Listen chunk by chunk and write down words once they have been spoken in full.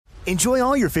Enjoy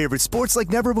all your favorite sports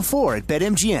like never before at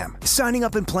BetMGM. Signing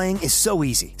up and playing is so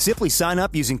easy. Simply sign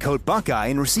up using code Buckeye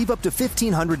and receive up to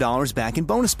 $1,500 back in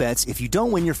bonus bets if you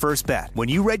don't win your first bet. When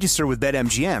you register with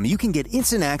BetMGM, you can get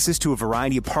instant access to a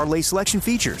variety of parlay selection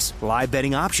features, live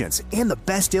betting options, and the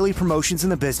best daily promotions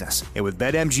in the business. And with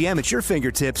BetMGM at your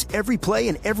fingertips, every play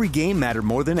and every game matter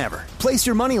more than ever. Place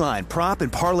your moneyline, prop,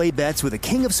 and parlay bets with the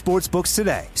king of sportsbooks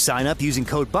today. Sign up using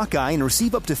code Buckeye and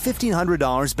receive up to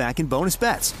 $1,500 back in bonus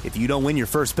bets if you don't win your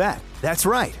first bet. That's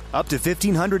right, up to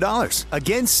 $1,500.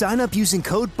 Again, sign up using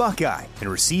code Buckeye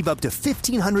and receive up to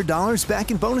 $1,500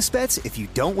 back in bonus bets if you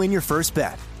don't win your first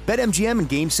bet. BetMGM and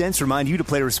GameSense remind you to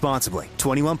play responsibly.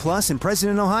 21 plus and present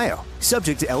in Ohio.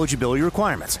 Subject to eligibility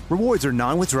requirements. Rewards are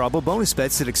non-withdrawable bonus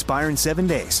bets that expire in 7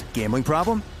 days. Gambling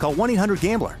problem? Call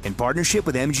 1-800-GAMBLER in partnership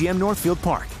with MGM Northfield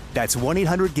Park. That's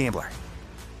 1-800-GAMBLER.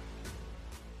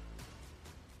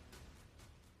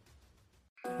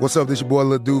 What's up, this your boy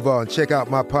Lil Duval, and check out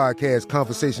my podcast,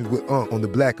 Conversations with Unc, on the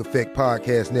Black Effect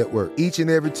Podcast Network. Each and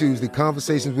every Tuesday,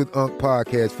 Conversations with Unc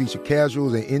podcast feature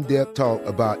casuals and in-depth talk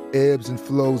about ebbs and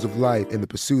flows of life and the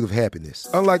pursuit of happiness.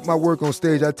 Unlike my work on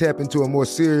stage, I tap into a more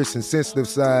serious and sensitive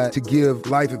side to give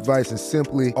life advice and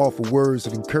simply offer words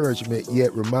of encouragement,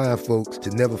 yet remind folks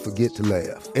to never forget to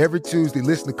laugh. Every Tuesday,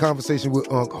 listen to Conversation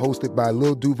with Unc, hosted by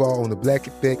Lil Duval on the Black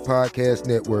Effect Podcast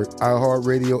Network,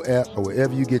 iHeartRadio app, or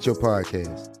wherever you get your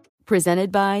podcasts.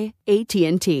 Presented by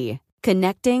AT&T.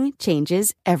 Connecting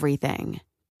changes everything.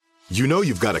 You know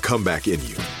you've got a comeback in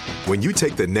you. When you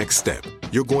take the next step,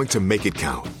 you're going to make it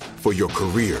count. For your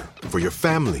career, for your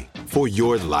family, for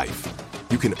your life.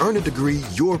 You can earn a degree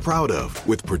you're proud of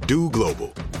with Purdue Global.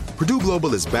 Purdue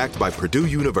Global is backed by Purdue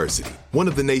University, one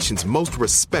of the nation's most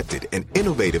respected and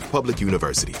innovative public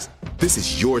universities. This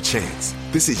is your chance.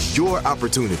 This is your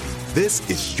opportunity. This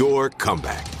is your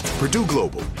comeback. Purdue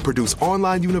Global, Purdue's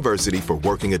online university for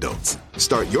working adults.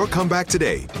 Start your comeback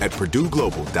today at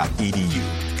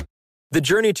purdueglobal.edu. The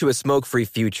journey to a smoke-free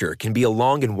future can be a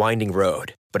long and winding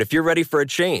road. But if you're ready for a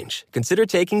change, consider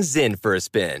taking Zyn for a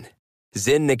spin.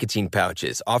 Zyn nicotine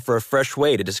pouches offer a fresh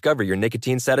way to discover your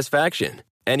nicotine satisfaction.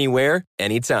 Anywhere,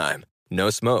 anytime. No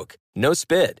smoke, no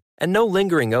spit, and no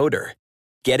lingering odor.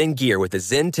 Get in gear with the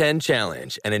Zyn 10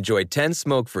 Challenge and enjoy 10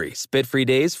 smoke-free, spit-free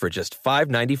days for just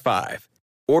 $5.95.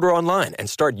 Order online and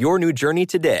start your new journey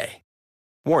today.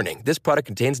 Warning, this product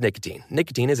contains nicotine.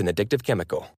 Nicotine is an addictive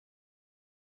chemical.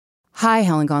 Hi,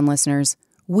 Helen Gone listeners.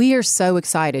 We are so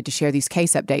excited to share these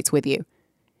case updates with you.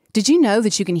 Did you know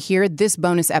that you can hear this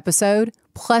bonus episode,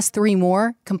 plus 3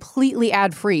 more, completely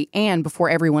ad-free and before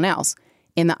everyone else,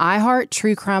 in the iHeart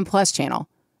True Crime Plus channel,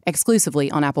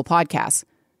 exclusively on Apple Podcasts?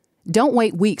 Don't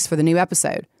wait weeks for the new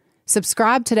episode.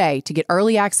 Subscribe today to get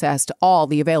early access to all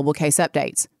the available case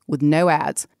updates with no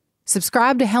ads.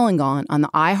 Subscribe to Helen Gone on the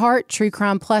iHeart True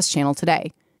Crime Plus channel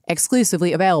today,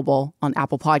 exclusively available on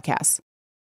Apple Podcasts.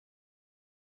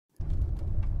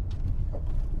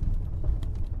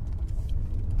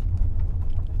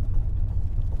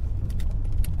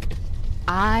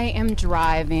 I am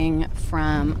driving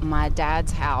from my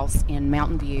dad's house in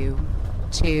Mountain View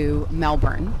to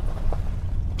Melbourne,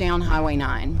 down Highway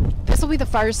 9. This will be the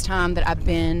first time that I've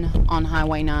been on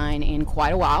Highway 9 in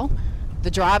quite a while. The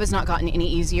drive has not gotten any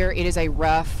easier. It is a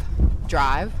rough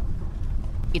drive.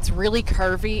 It's really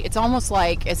curvy. It's almost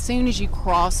like as soon as you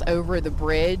cross over the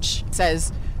bridge, it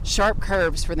says sharp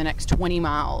curves for the next 20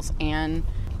 miles. And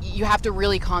you have to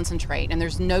really concentrate. And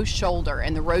there's no shoulder.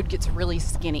 And the road gets really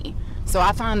skinny. So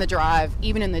I find the drive,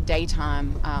 even in the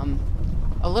daytime,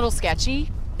 a little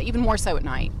sketchy, even more so at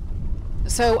night.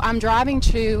 So I'm driving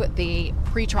to the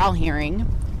pretrial hearing.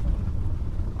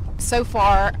 So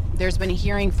far, there's been a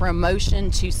hearing for a motion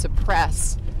to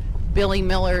suppress Billy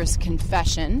Miller's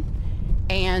confession,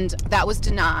 and that was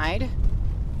denied.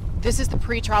 This is the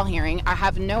pretrial hearing. I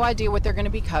have no idea what they're going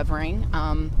to be covering.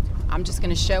 I'm just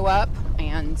going to show up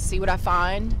and see what I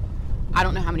find. I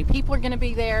don't know how many people are going to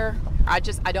be there. I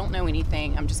don't know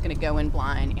anything. I'm just going to go in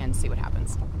blind and see what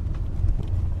happens.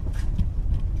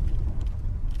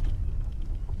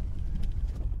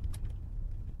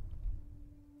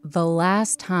 The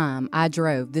last time I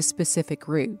drove this specific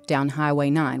route down Highway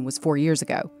 9 was 4 years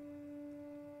ago.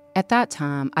 At that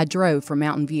time, I drove from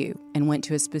Mountain View and went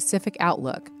to a specific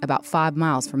outlook about 5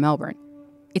 miles from Melbourne.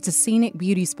 It's a scenic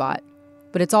beauty spot,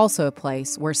 but it's also a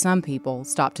place where some people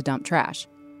stop to dump trash.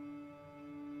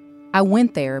 I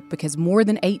went there because more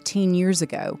than 18 years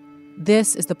ago,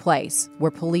 this is the place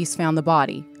where police found the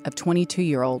body of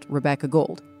 22-year-old Rebecca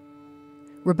Gould.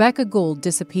 Rebecca Gould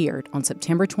disappeared on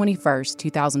September 21,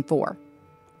 2004.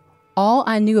 All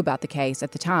I knew about the case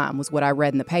at the time was what I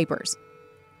read in the papers.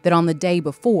 that on the day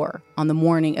before, on the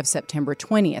morning of September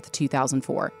 20th,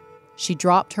 2004, she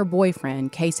dropped her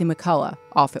boyfriend, Casey McCullough,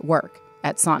 off at work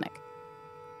at Sonic.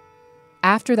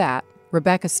 After that,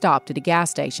 Rebecca stopped at a gas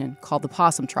station called the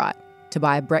Possum Trot to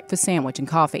buy a breakfast sandwich and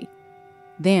coffee.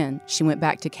 Then she went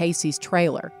back to Casey's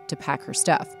trailer to pack her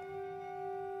stuff.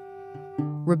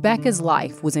 Rebecca's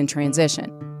life was in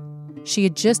transition. She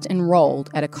had just enrolled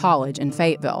at a college in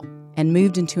Fayetteville and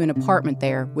moved into an apartment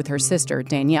there with her sister,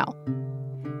 Danielle.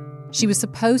 She was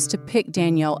supposed to pick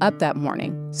Danielle up that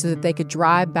morning so that they could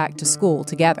drive back to school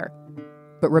together,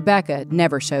 but Rebecca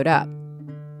never showed up.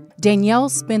 Danielle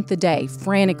spent the day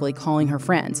frantically calling her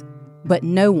friends, but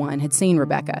no one had seen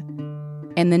Rebecca.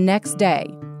 And the next day,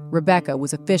 Rebecca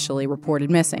was officially reported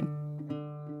missing.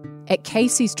 At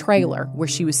Casey's trailer, where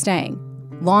she was staying,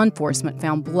 law enforcement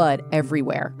found blood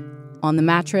everywhere, on the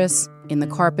mattress, in the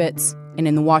carpets, and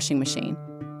in the washing machine.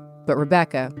 But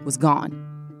Rebecca was gone.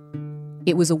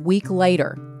 It was a week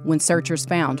later when searchers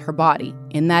found her body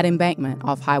in that embankment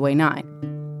off Highway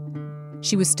 9.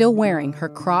 She was still wearing her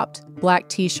cropped black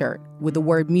t-shirt with the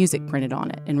word music printed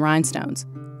on it in rhinestones,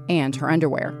 and her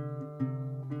underwear.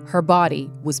 Her body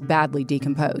was badly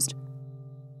decomposed.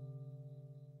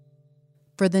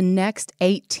 For the next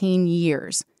 18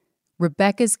 years,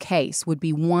 Rebecca's case would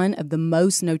be one of the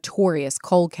most notorious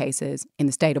cold cases in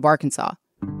the state of Arkansas.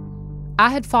 I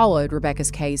had followed Rebecca's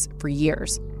case for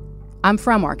years. I'm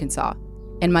from Arkansas,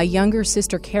 and my younger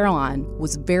sister Caroline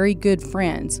was very good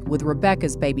friends with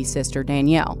Rebecca's baby sister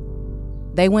Danielle.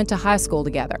 They went to high school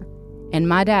together, and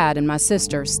my dad and my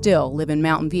sister still live in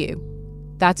Mountain View.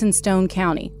 That's in Stone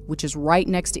County, which is right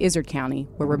next to Izard County,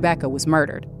 where Rebecca was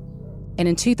murdered. And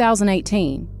in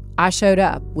 2018, I showed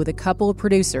up with a couple of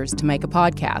producers to make a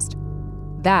podcast.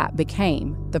 That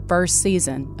became the first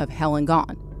season of Hell and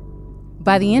Gone.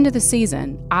 By the end of the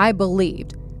season, I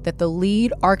believed that the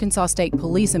lead Arkansas State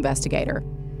Police investigator,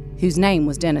 whose name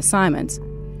was Dennis Simons,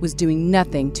 was doing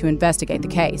nothing to investigate the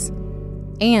case,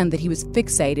 and that he was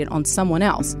fixated on someone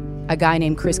else, a guy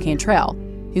named Chris Cantrell,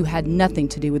 who had nothing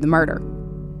to do with the murder.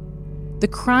 The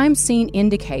crime scene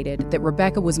indicated that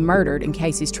Rebecca was murdered in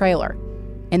Casey's trailer,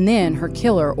 and then her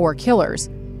killer or killers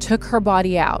took her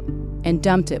body out and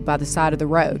dumped it by the side of the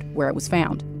road where it was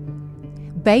found.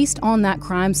 Based on that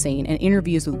crime scene and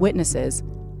interviews with witnesses,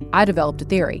 I developed a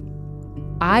theory.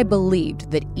 I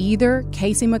believed that either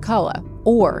Casey McCullough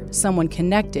or someone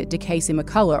connected to Casey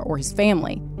McCullough or his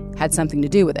family had something to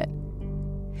do with it.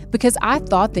 Because I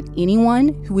thought that anyone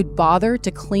who would bother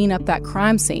to clean up that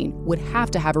crime scene would have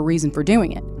to have a reason for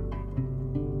doing it.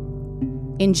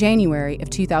 In January of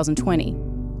 2020,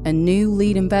 a new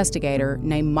lead investigator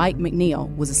named Mike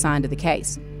McNeil was assigned to the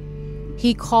case.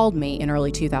 He called me in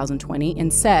early 2020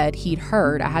 and said he'd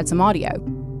heard I had some audio.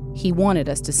 He wanted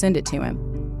us to send it to him.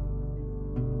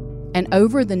 And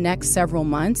over the next several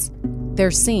months,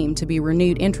 there seemed to be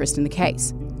renewed interest in the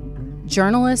case.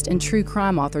 Journalist and true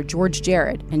crime author George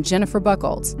Jared and Jennifer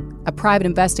Buchholz, a private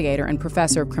investigator and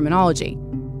professor of criminology,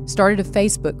 started a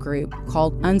Facebook group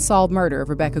called Unsolved Murder of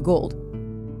Rebecca Gould.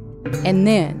 And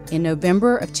then, in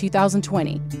November of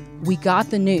 2020, we got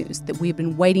the news that we had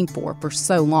been waiting for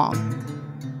so long.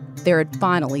 There had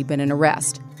finally been an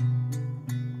arrest.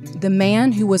 The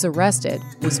man who was arrested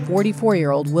was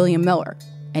 44-year-old William Miller,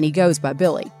 and he goes by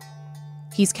Billy.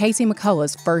 He's Casey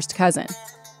McCullough's first cousin.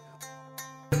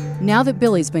 Now that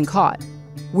Billy's been caught,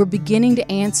 we're beginning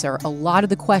to answer a lot of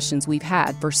the questions we've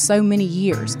had for so many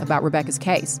years about Rebecca's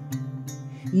case.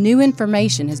 New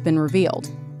information has been revealed,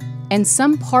 and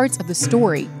some parts of the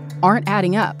story aren't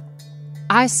adding up.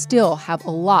 I still have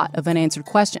a lot of unanswered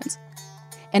questions.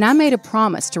 And I made a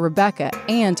promise to Rebecca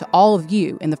and to all of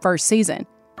you in the first season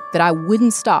that I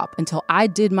wouldn't stop until I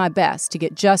did my best to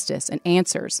get justice and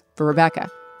answers for Rebecca.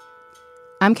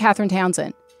 I'm Catherine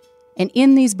Townsend, and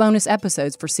in these bonus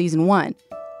episodes for Season 1,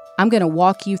 I'm going to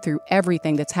walk you through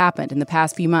everything that's happened in the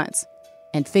past few months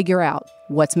and figure out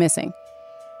what's missing.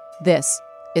 This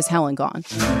is Hell and Gone.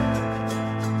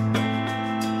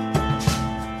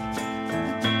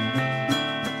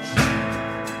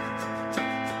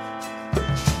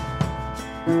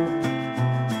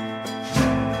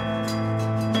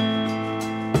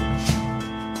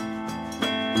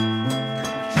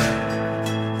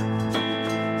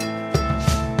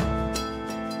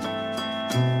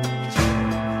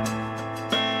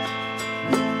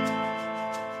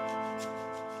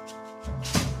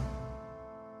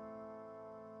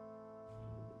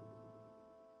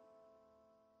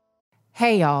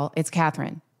 Hey y'all, it's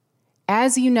Catherine.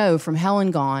 As you know from Hell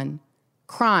and Gone,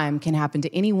 crime can happen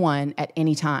to anyone at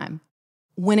any time.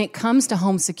 When it comes to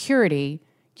home security,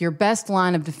 your best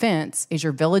line of defense is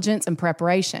your vigilance and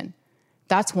preparation.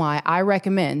 That's why I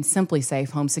recommend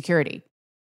SimpliSafe Home Security.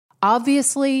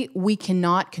 Obviously, we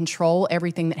cannot control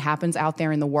everything that happens out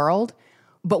there in the world,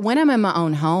 but when I'm in my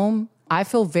own home, I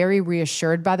feel very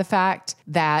reassured by the fact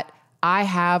that I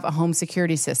have a home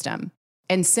security system.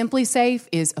 And SimpliSafe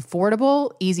is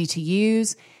affordable, easy to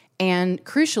use, and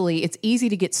crucially, it's easy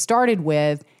to get started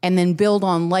with and then build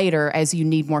on later as you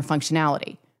need more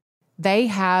functionality. They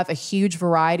have a huge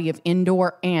variety of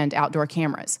indoor and outdoor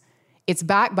cameras. It's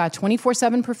backed by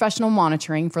 24/7 professional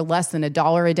monitoring for less than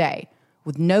 $1 a day,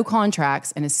 with no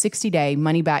contracts and a 60-day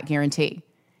money-back guarantee.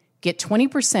 Get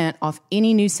 20% off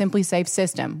any new SimpliSafe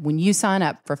system when you sign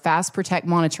up for Fast Protect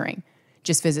monitoring.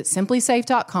 Just visit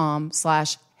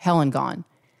simplisafe.com/HellenGone.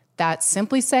 That's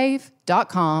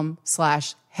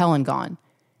simplisafe.com/HellenGone.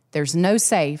 There's no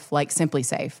safe like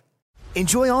SimpliSafe.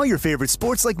 Enjoy all your favorite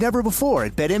sports like never before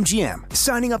at BetMGM.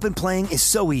 Signing up and playing is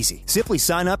so easy. Simply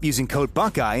sign up using code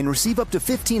Buckeye and receive up to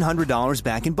 $1,500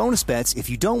 back in bonus bets if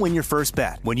you don't win your first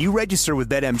bet. When you register with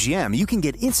BetMGM, you can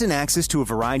get instant access to a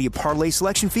variety of parlay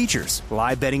selection features,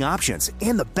 live betting options,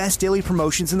 and the best daily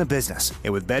promotions in the business.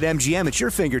 And with BetMGM at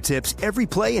your fingertips, every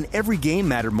play and every game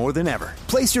matter more than ever.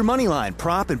 Place your moneyline,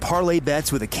 prop, and parlay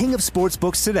bets with the king of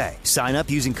sportsbooks today. Sign up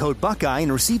using code Buckeye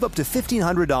and receive up to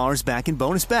 $1,500 back in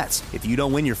bonus bets if you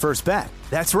don't win your first bet.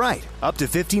 That's right, up to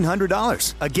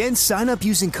 $1,500. Again, sign up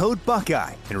using code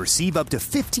Buckeye and receive up to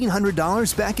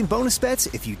 $1,500 back in bonus bets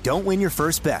if you don't win your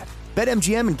first bet.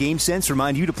 BetMGM and GameSense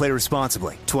remind you to play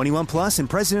responsibly. 21 plus and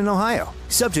present in Ohio.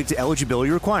 Subject to eligibility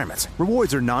requirements.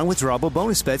 Rewards are non-withdrawable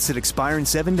bonus bets that expire in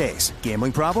 7 days.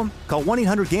 Gambling problem? Call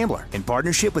 1-800-GAMBLER in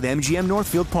partnership with MGM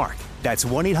Northfield Park. That's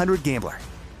 1-800-GAMBLER.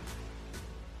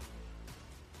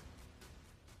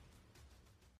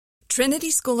 Trinity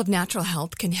School of Natural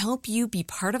Health can help you be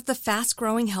part of the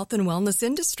fast-growing health and wellness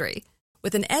industry.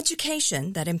 With an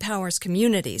education that empowers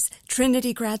communities,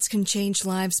 Trinity grads can change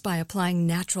lives by applying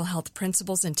natural health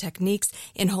principles and techniques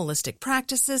in holistic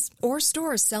practices or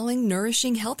stores selling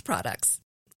nourishing health products.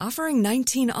 Offering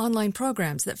 19 online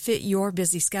programs that fit your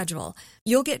busy schedule,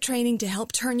 you'll get training to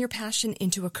help turn your passion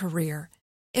into a career.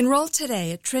 Enroll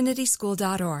today at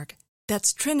trinityschool.org.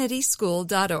 That's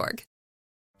trinityschool.org.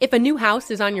 If a new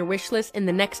house is on your wish list in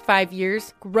the next 5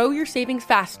 years, grow your savings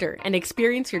faster and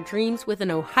experience your dreams with an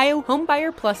Ohio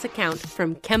Homebuyer Plus account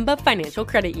from Kemba Financial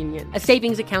Credit Union. A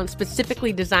savings account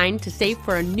specifically designed to save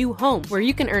for a new home where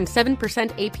you can earn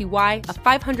 7% APY, a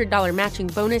 $500 matching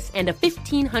bonus, and a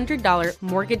 $1,500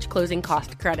 mortgage closing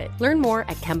cost credit. Learn more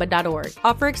at Kemba.org.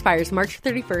 Offer expires March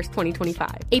 31st,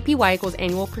 2025. APY equals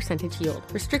annual percentage yield.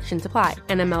 Restrictions apply.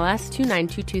 NMLS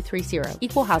 292230.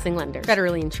 Equal housing lender.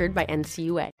 Federally insured by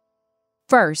NCUA.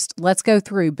 First, let's go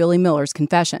through Billy Miller's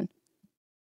confession.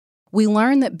 We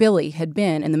learned that Billy had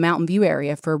been in the Mountain View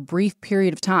area for a brief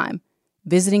period of time,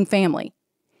 visiting family.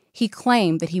 He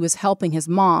claimed that he was helping his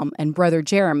mom and brother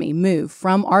Jeremy move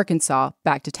from Arkansas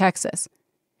back to Texas.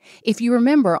 If you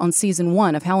remember on Season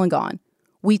 1 of Helen Gone,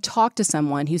 we talked to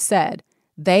someone who said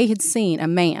they had seen a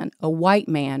man, a white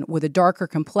man with a darker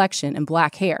complexion and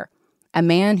black hair, a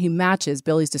man who matches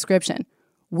Billy's description,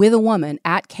 with a woman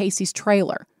at Casey's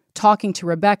trailer, talking to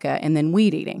Rebecca and then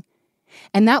weed eating.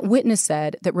 And that witness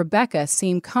said that Rebecca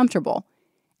seemed comfortable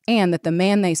and that the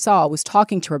man they saw was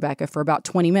talking to Rebecca for about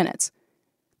 20 minutes.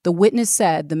 The witness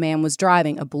said the man was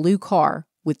driving a blue car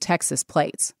with Texas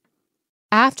plates.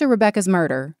 After Rebecca's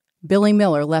murder, Billy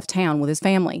Miller left town with his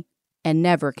family and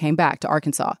never came back to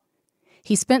Arkansas.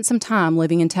 He spent some time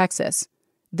living in Texas.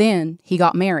 Then he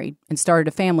got married and started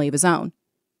a family of his own.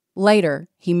 Later,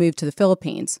 he moved to the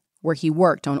Philippines, where he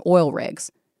worked on oil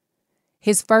rigs.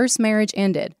 His first marriage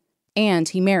ended, and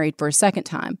he married for a second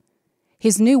time.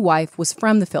 His new wife was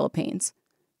from the Philippines.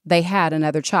 They had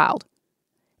another child.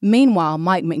 Meanwhile,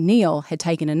 Mike McNeil had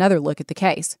taken another look at the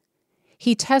case.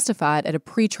 He testified at a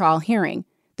pretrial hearing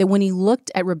that when he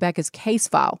looked at Rebecca's case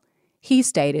file, he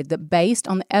stated that based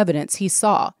on the evidence he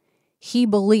saw, he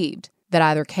believed that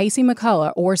either Casey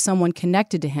McCullough or someone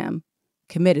connected to him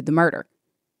committed the murder.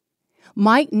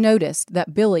 Mike noticed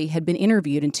that Billy had been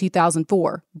interviewed in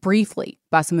 2004, briefly,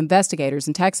 by some investigators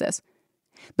in Texas.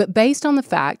 But based on the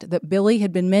fact that Billy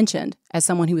had been mentioned as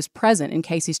someone who was present in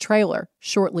Casey's trailer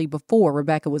shortly before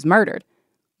Rebecca was murdered,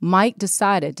 Mike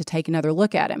decided to take another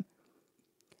look at him.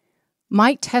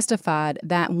 Mike testified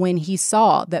that when he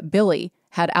saw that Billy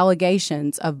had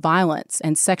allegations of violence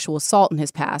and sexual assault in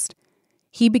his past,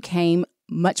 he became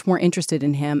much more interested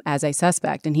in him as a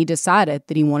suspect, and he decided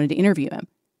that he wanted to interview him.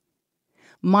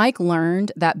 Mike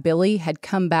learned that Billy had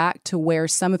come back to where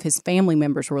some of his family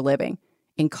members were living,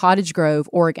 in Cottage Grove,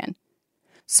 Oregon.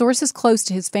 Sources close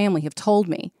to his family have told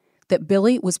me that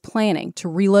Billy was planning to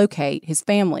relocate his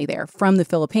family there from the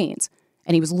Philippines,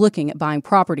 and he was looking at buying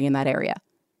property in that area.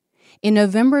 In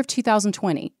November of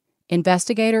 2020,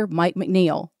 investigator Mike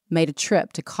McNeil made a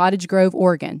trip to Cottage Grove,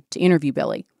 Oregon to interview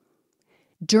Billy.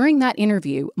 During that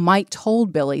interview, Mike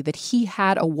told Billy that he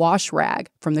had a wash rag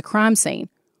from the crime scene,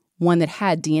 one that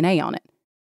had DNA on it.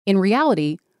 In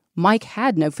reality, Mike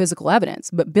had no physical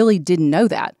evidence, but Billy didn't know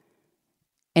that.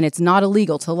 And it's not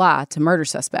illegal to lie to murder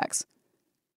suspects.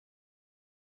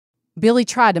 Billy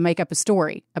tried to make up a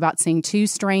story about seeing two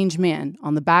strange men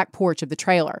on the back porch of the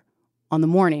trailer on the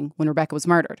morning when Rebecca was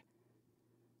murdered.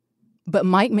 But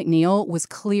Mike McNeil was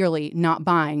clearly not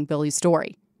buying Billy's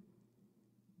story.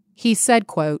 He said,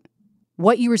 quote,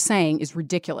 "What you were saying is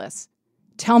ridiculous.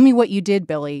 Tell me what you did,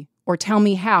 Billy, or tell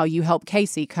me how you helped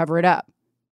Casey cover it up."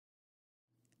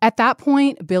 At that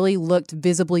point, Billy looked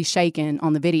visibly shaken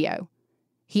on the video.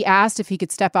 He asked if he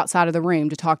could step outside of the room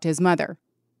to talk to his mother.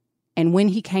 And when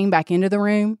he came back into the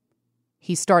room,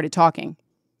 he started talking.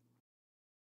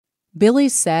 Billy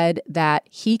said that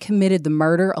he committed the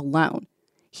murder alone.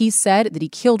 He said that he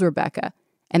killed Rebecca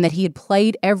and that he had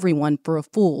played everyone for a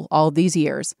fool all these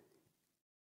years.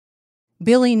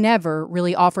 Billy never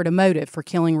really offered a motive for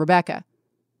killing Rebecca.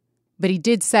 But he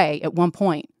did say at one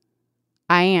point,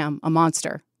 "I am a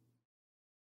monster."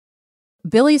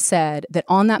 Billy said that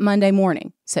on that Monday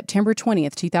morning, September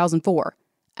 20th, 2004,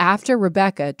 after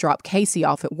Rebecca dropped Casey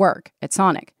off at work at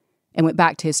Sonic and went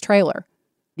back to his trailer,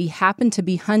 he happened to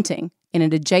be hunting in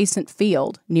an adjacent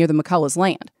field near the McCullough's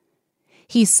land.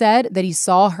 He said that he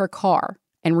saw her car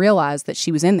and realized that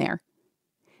she was in there.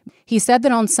 He said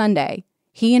that on Sunday,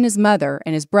 he and his mother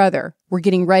and his brother were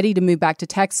getting ready to move back to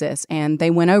Texas, and they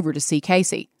went over to see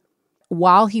Casey.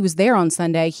 While he was there on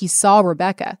Sunday, he saw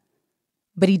Rebecca,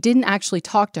 but he didn't actually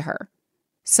talk to her.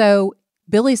 So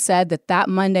Billy said that that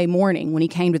Monday morning when he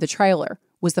came to the trailer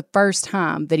was the first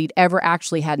time that he'd ever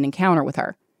actually had an encounter with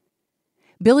her.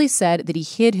 Billy said that he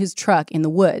hid his truck in the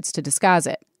woods to disguise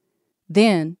it.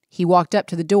 Then he walked up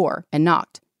to the door and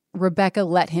knocked. Rebecca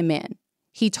let him in.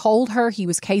 He told her he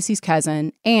was Casey's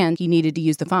cousin and he needed to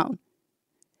use the phone.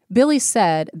 Billy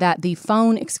said that the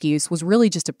phone excuse was really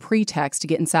just a pretext to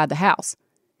get inside the house.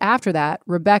 After that,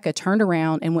 Rebecca turned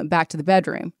around and went back to the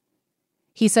bedroom.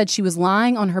 He said she was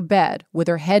lying on her bed with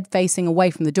her head facing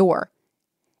away from the door.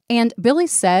 And Billy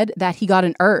said that he got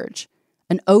an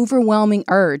overwhelming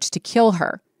urge to kill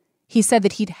her. He said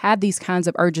that he'd had these kinds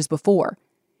of urges before.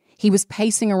 He was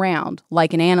pacing around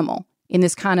like an animal in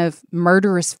this kind of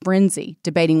murderous frenzy,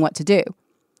 debating what to do.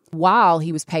 While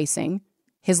he was pacing,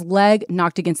 his leg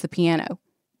knocked against the piano.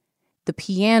 The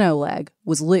piano leg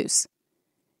was loose.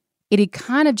 It had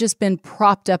kind of just been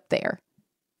propped up there.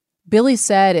 Billy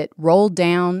said it rolled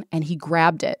down and he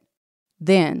grabbed it.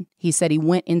 Then he said he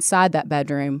went inside that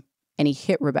bedroom and he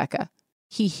hit Rebecca.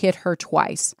 He hit her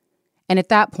twice. And at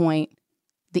that point,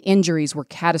 the injuries were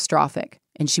catastrophic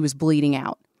and she was bleeding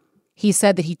out. He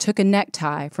said that he took a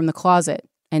necktie from the closet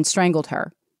and strangled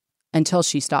her until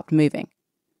she stopped moving.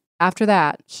 After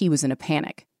that, he was in a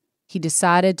panic. He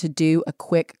decided to do a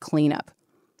quick cleanup.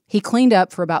 He cleaned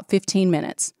up for about 15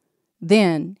 minutes.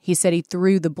 Then he said he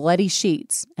threw the bloody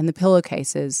sheets and the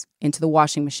pillowcases into the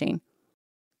washing machine.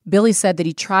 Billy said that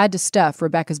he tried to stuff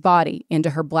Rebecca's body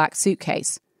into her black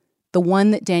suitcase, the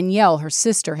one that Danielle, her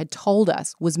sister, had told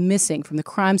us was missing from the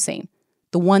crime scene,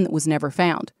 the one that was never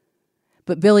found.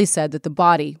 But Billy said that the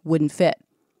body wouldn't fit.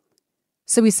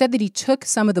 So he said that he took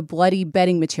some of the bloody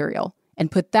bedding material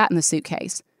and put that in the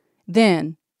suitcase.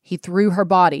 Then he threw her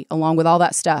body along with all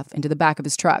that stuff into the back of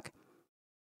his truck.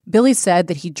 Billy said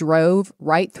that he drove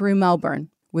right through Melbourne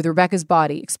with Rebecca's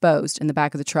body exposed in the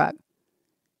back of the truck.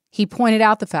 He pointed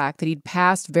out the fact that he'd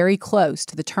passed very close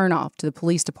to the turnoff to the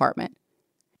police department.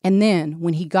 And then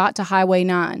when he got to Highway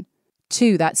 9,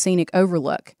 to that scenic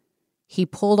overlook, he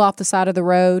pulled off the side of the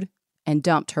road and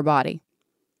dumped her body.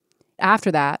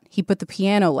 After that, he put the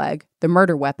piano leg, the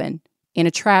murder weapon, in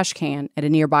a trash can at a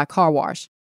nearby car wash.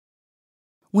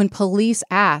 When police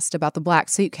asked about the black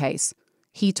suitcase,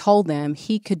 he told them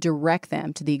he could direct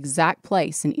them to the exact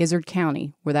place in Izard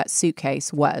County where that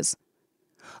suitcase was.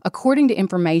 According to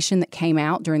information that came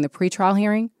out during the pretrial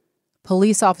hearing,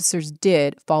 police officers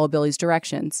did follow Billy's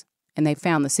directions, and they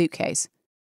found the suitcase.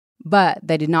 But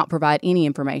they did not provide any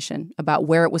information about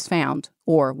where it was found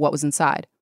or what was inside.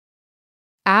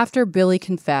 After Billy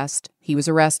confessed, he was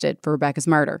arrested for Rebecca's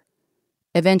murder.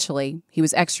 Eventually, he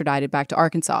was extradited back to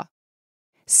Arkansas.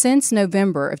 Since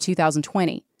November of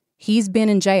 2020, he's been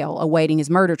in jail awaiting his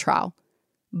murder trial.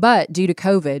 But due to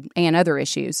COVID and other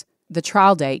issues, the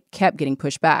trial date kept getting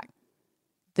pushed back.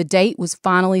 The date was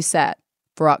finally set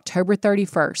for October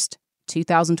 31st,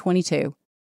 2022.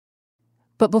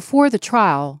 But before the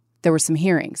trial, there were some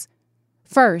hearings.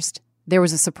 First, there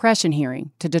was a suppression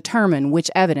hearing to determine which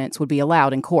evidence would be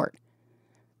allowed in court.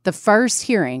 The first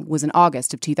hearing was in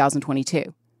August of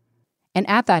 2022. And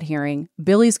at that hearing,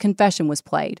 Billy's confession was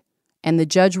played, and the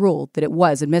judge ruled that it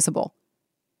was admissible.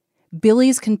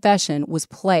 Billy's confession was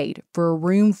played for a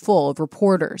room full of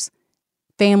reporters,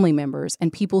 family members,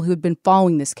 and people who had been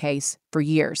following this case for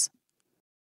years.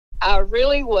 I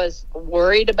really was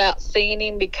worried about seeing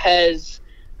him because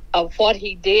of what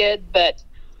he did, but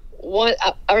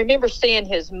I remember seeing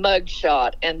his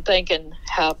mugshot and thinking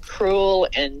how cruel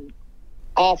and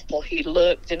awful he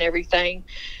looked and everything.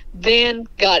 Then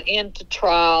got into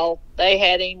trial. They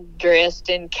had him dressed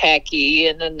in khaki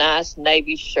and a nice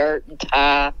navy shirt and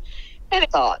tie. And I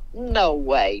thought, no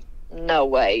way, no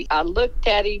way. I looked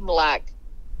at him like,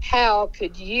 how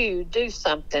could you do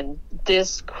something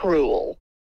this cruel?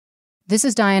 This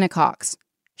is Diana Cox.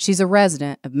 She's a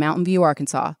resident of Mountain View,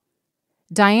 Arkansas.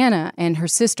 Diana and her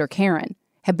sister, Karen,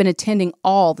 have been attending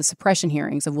all the suppression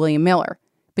hearings of William Miller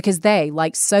because they,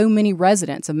 like so many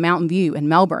residents of Mountain View and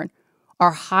Melbourne,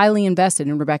 are highly invested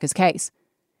in Rebecca's case.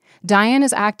 Diane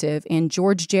is active in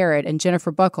George Jared and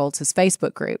Jennifer Buchholz's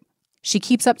Facebook group. She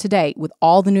keeps up to date with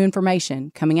all the new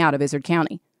information coming out of Izard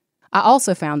County. I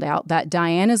also found out that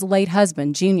Diana's late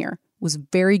husband, Junior, was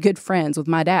very good friends with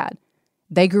my dad.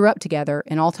 They grew up together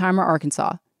in Altheimer,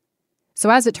 Arkansas. So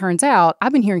as it turns out,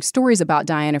 I've been hearing stories about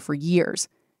Diana for years,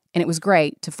 and it was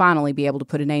great to finally be able to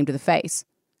put a name to the face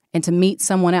and to meet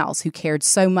someone else who cared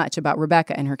so much about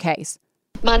Rebecca and her case.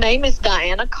 My name is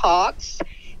Diana Cox,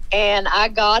 and I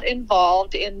got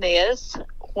involved in this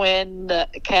when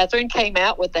Catherine came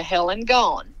out with the Helen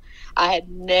Gone. I had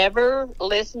never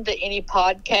listened to any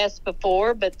podcast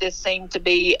before, but this seemed to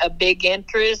be a big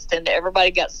interest, and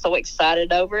everybody got so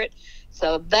excited over it.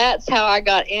 So that's how I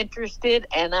got interested,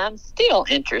 and I'm still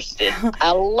interested.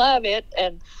 I love it,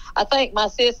 and I think my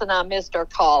sis and I missed our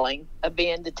calling of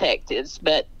being detectives.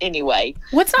 But anyway.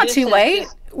 What's not too late?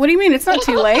 What do you mean it's not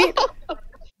too late?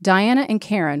 Diana and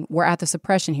Karen were at the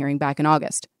suppression hearing back in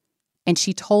August, and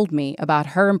she told me about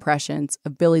her impressions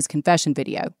of Billy's confession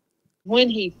video. When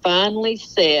he finally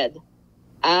said,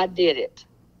 I did it,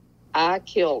 I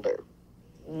killed her,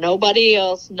 nobody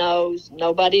else knows,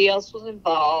 nobody else was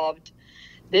involved.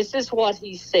 This is what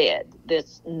he said.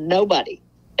 That's nobody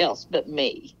else but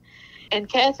me. And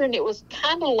Catherine, it was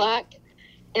kind of like,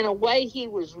 in a way, he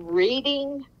was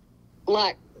reading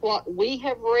like what we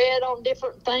have read on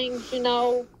different things, you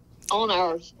know, on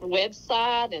our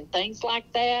website and things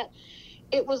like that.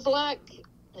 It was like,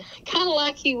 kind of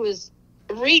like he was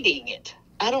reading it.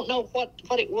 I don't know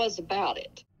what it was about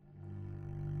it.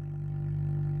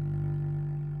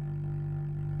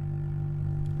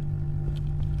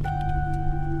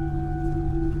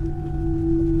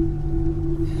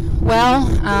 Well,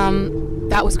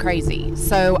 that was crazy.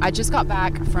 So I just got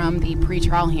back from the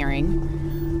pretrial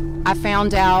hearing. I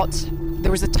found out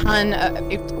there was a ton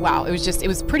of, it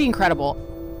was pretty incredible.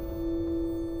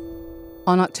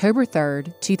 On October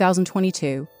 3rd,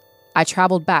 2022, I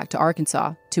traveled back to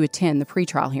Arkansas to attend the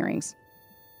pretrial hearings.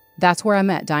 That's where I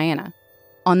met Diana.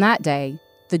 On that day,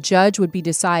 the judge would be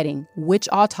deciding which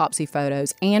autopsy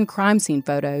photos and crime scene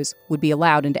photos would be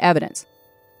allowed into evidence,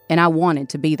 and I wanted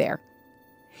to be there.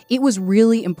 It was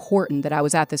really important that I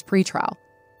was at this pretrial.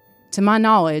 To my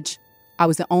knowledge, I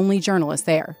was the only journalist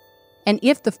there. And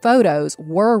if the photos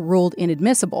were ruled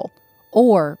inadmissible,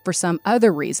 or for some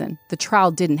other reason the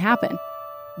trial didn't happen,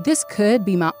 this could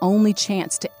be my only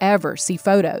chance to ever see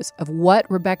photos of what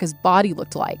Rebecca's body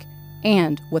looked like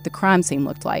and what the crime scene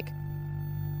looked like.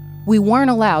 We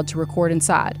weren't allowed to record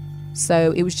inside,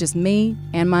 so it was just me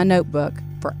and my notebook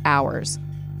for hours.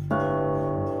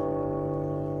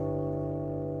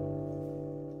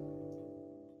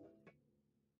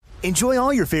 Enjoy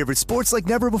all your favorite sports like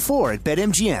never before at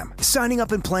BetMGM. Signing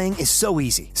up and playing is so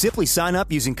easy. Simply sign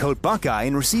up using code Buckeye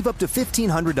and receive up to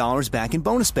 $1,500 back in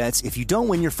bonus bets if you don't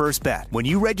win your first bet. When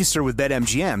you register with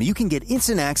BetMGM, you can get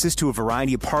instant access to a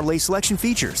variety of parlay selection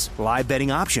features, live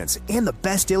betting options, and the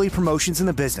best daily promotions in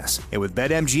the business. And with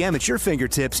BetMGM at your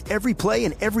fingertips, every play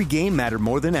and every game matter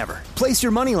more than ever. Place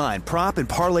your moneyline, prop, and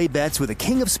parlay bets with the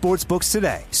king of sportsbooks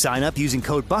today. Sign up using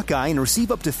code Buckeye and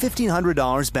receive up to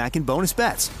 $1,500 back in bonus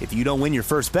bets if you don't win your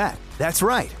first bet. That's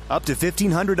right, up to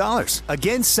 $1,500.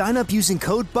 Again, sign up using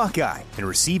code Buckeye and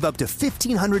receive up to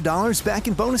 $1,500 back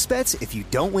in bonus bets if you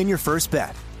don't win your first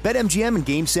bet. BetMGM and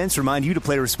GameSense remind you to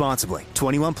play responsibly.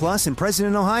 21 plus and present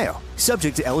in Ohio.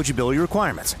 Subject to eligibility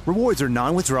requirements. Rewards are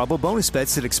non-withdrawable bonus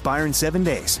bets that expire in 7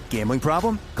 days. Gambling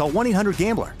problem? Call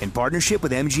 1-800-GAMBLER in partnership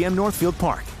with MGM Northfield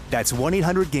Park. That's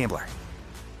 1-800-GAMBLER.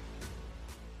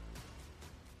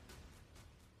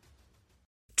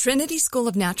 Trinity School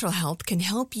of Natural Health can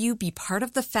help you be part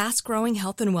of the fast-growing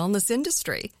health and wellness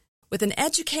industry. With an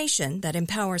education that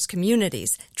empowers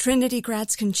communities, Trinity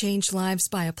grads can change lives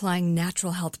by applying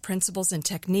natural health principles and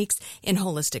techniques in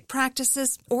holistic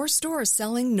practices or stores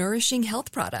selling nourishing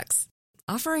health products.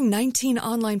 Offering 19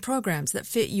 online programs that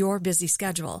fit your busy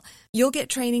schedule, you'll get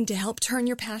training to help turn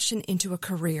your passion into a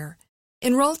career.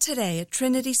 Enroll today at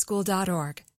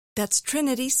trinityschool.org. That's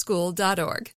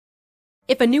trinityschool.org.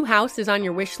 If a new house is on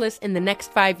your wish list in the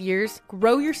next 5 years,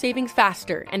 grow your savings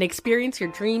faster and experience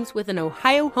your dreams with an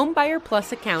Ohio Homebuyer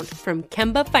Plus account from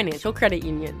Kemba Financial Credit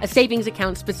Union. A savings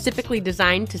account specifically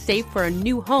designed to save for a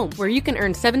new home where you can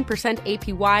earn 7%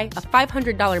 APY,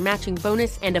 a $500 matching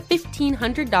bonus, and a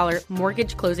 $1,500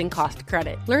 mortgage closing cost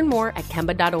credit. Learn more at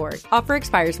Kemba.org. Offer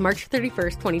expires March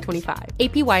 31st, 2025.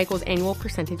 APY equals annual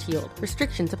percentage yield.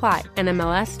 Restrictions apply.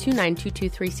 NMLS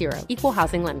 292230. Equal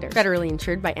housing lender. Federally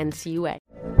insured by NCUA.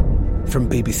 From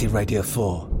BBC Radio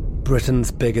 4,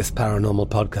 Britain's biggest paranormal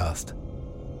podcast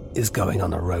is going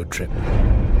on a road trip.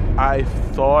 I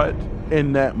thought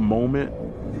in that moment,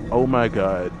 oh my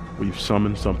God, we've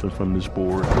summoned something from this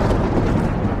board.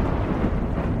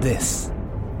 This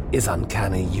is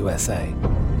Uncanny USA.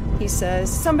 He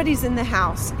says, somebody's in the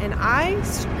house, and I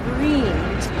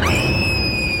screamed.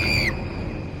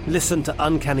 Listen to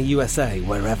Uncanny USA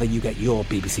wherever you get your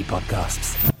BBC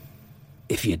podcasts,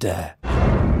 if you dare.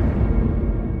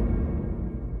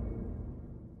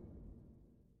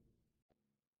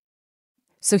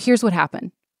 So here's what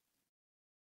happened.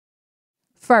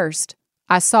 First,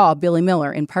 I saw Billy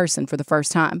Miller in person for the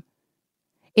first time.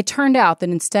 It turned out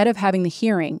that instead of having the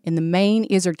hearing in the main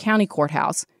Izard County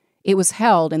Courthouse, it was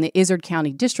held in the Izard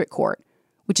County District Court,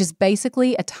 which is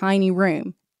basically a tiny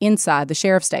room inside the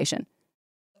sheriff's station.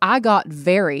 I got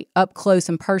very up close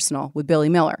and personal with Billy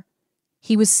Miller.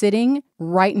 He was sitting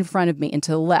right in front of me and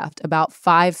to the left, about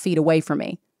 5 feet away from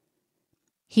me.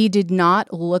 He did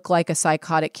not look like a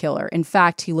psychotic killer. In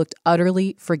fact, he looked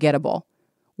utterly forgettable,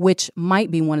 which might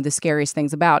be one of the scariest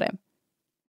things about him.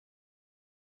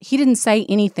 He didn't say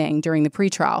anything during the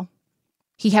pretrial.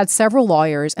 He had several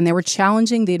lawyers, and they were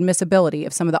challenging the admissibility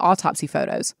of some of the autopsy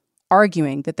photos,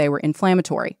 arguing that they were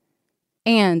inflammatory.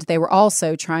 And they were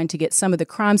also trying to get some of the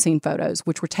crime scene photos,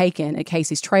 which were taken at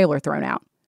Casey's trailer, thrown out.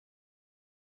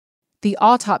 The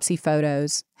autopsy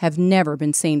photos have never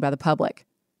been seen by the public.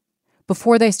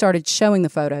 Before they started showing the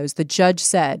photos, the judge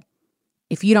said,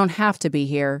 "If you don't have to be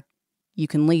here, you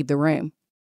can leave the room."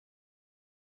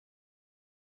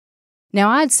 Now,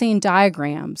 I'd seen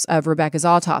diagrams of Rebecca's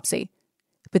autopsy,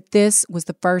 but this was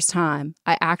the first time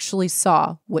I actually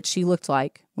saw what she looked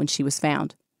like when she was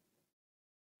found.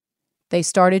 They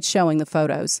started showing the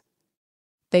photos.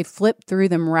 They flipped through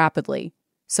them rapidly,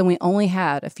 so we only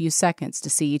had a few seconds to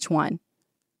see each one.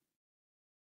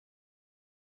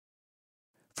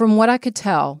 From what I could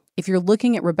tell, if you're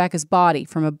looking at Rebecca's body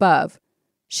from above,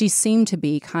 she seemed to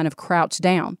be kind of crouched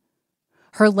down.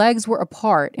 Her legs were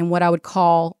apart in what I would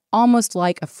call almost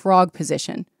like a frog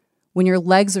position, when your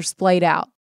legs are splayed out.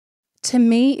 To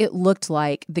me, it looked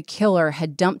like the killer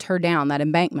had dumped her down that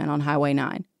embankment on Highway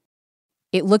 9.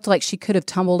 It looked like she could have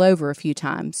tumbled over a few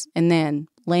times and then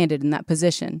landed in that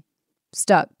position,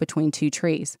 stuck between two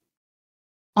trees.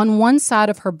 On one side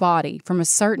of her body, from a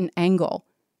certain angle,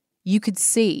 you could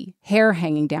see hair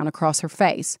hanging down across her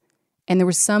face, and there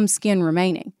was some skin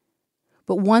remaining.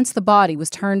 But once the body was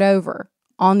turned over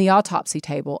on the autopsy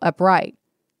table upright,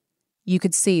 you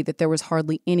could see that there was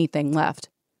hardly anything left.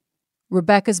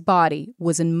 Rebecca's body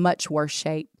was in much worse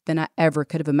shape than I ever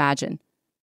could have imagined.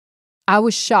 I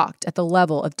was shocked at the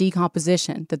level of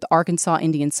decomposition that the Arkansas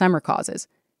Indian summer causes.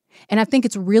 And I think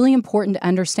it's really important to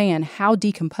understand how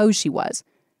decomposed she was,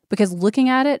 because looking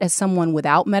at it as someone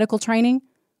without medical training,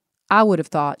 I would have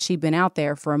thought she'd been out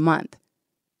there for a month.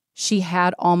 She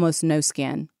had almost no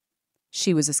skin.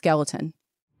 She was a skeleton.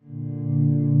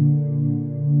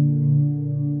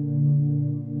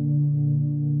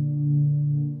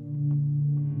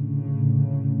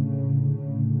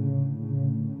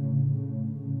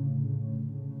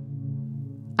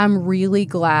 I'm really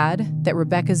glad that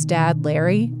Rebecca's dad,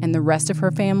 Larry, and the rest of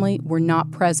her family were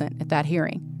not present at that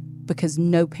hearing, because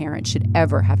no parent should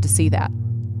ever have to see that.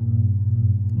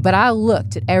 But I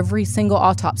looked at every single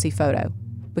autopsy photo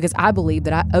because I believe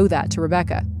that I owe that to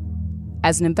Rebecca.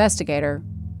 As an investigator,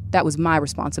 that was my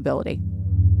responsibility.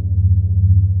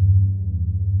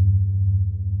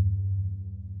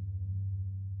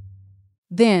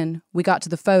 Then we got to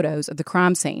the photos of the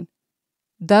crime scene.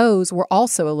 Those were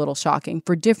also a little shocking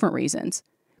for different reasons,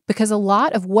 because a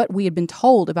lot of what we had been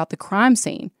told about the crime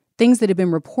scene, things that had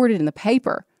been reported in the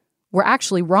paper, were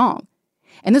actually wrong.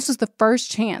 And this was the first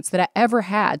chance that I ever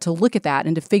had to look at that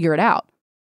and to figure it out.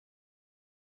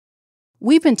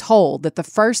 We've been told that the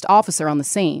first officer on the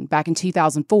scene back in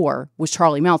 2004 was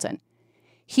Charlie Melton.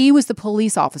 He was the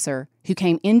police officer who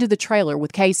came into the trailer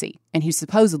with Casey and who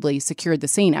supposedly secured the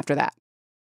scene after that.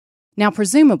 Now,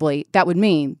 presumably, that would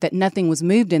mean that nothing was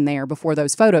moved in there before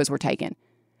those photos were taken.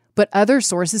 But other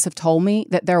sources have told me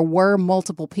that there were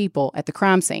multiple people at the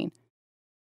crime scene.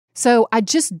 So I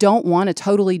just don't want to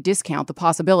totally discount the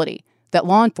possibility that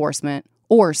law enforcement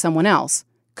or someone else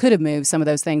could have moved some of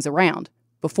those things around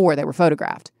before they were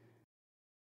photographed.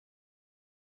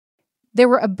 There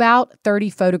were about 30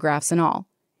 photographs in all,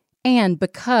 and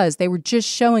because they were just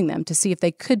showing them to see if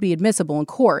they could be admissible in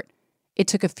court, it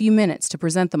took a few minutes to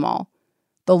present them all.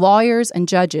 The lawyers and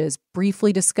judges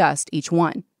briefly discussed each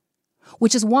one,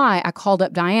 which is why I called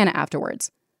up Diana afterwards.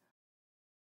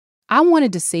 I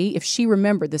wanted to see if she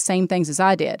remembered the same things as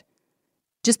I did,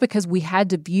 just because we had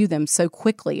to view them so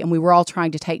quickly and we were all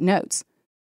trying to take notes.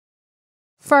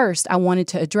 First, I wanted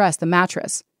to address the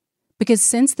mattress, because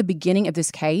since the beginning of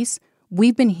this case,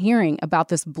 we've been hearing about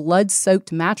this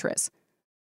blood-soaked mattress.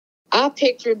 I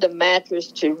pictured the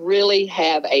mattress to really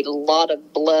have a lot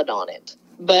of blood on it.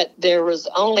 But there was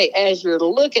only, as you're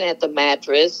looking at the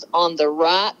mattress, on the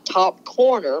right top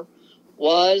corner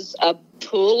was a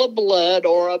pool of blood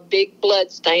or a big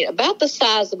blood stain about the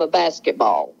size of a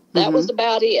basketball. That was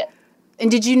about it.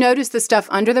 And did you notice the stuff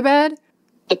under the bed?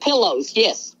 The pillows,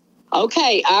 yes.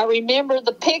 Okay, I remember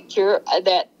the picture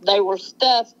that they were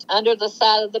stuffed under the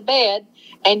side of the bed,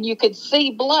 and you could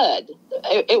see blood.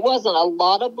 It wasn't a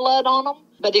lot of blood on them,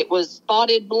 but it was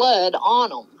spotted blood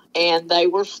on them, and they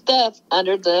were stuffed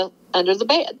under the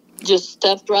bed, just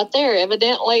stuffed right there.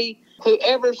 Evidently,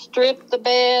 whoever stripped the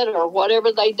bed or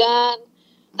whatever they done,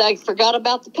 they forgot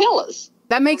about the pillows.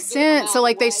 That makes sense. So,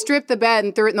 like, they stripped the bed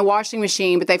and threw it in the washing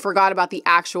machine, but they forgot about the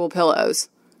actual pillows.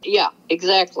 Yeah,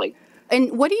 exactly.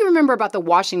 And what do you remember about the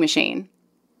washing machine?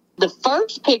 The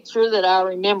first picture that I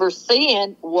remember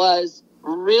seeing was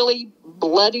really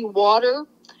bloody water.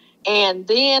 And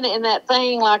then in that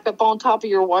thing, like up on top of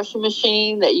your washing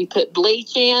machine that you put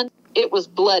bleach in, it was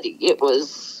bloody. It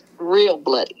was real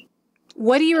bloody.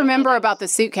 What do you remember about the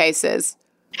suitcases?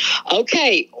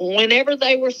 Okay, whenever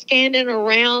they were scanning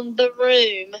around the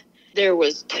room, there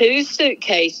was 2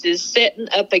 suitcases sitting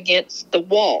up against the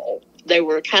wall. They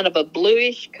were kind of a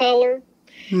bluish color,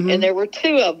 and there were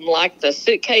 2 of them, like the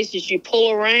suitcases you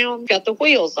pull around, got the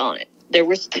wheels on it. There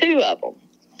was 2 of them,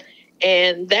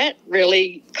 and that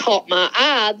really caught my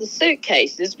eye, the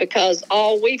suitcases, because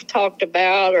all we've talked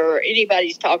about or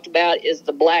anybody's talked about is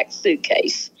the black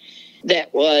suitcase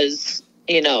that was,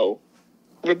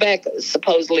 Rebecca's,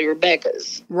 supposedly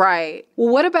Rebecca's. Right.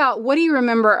 Well, what do you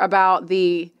remember about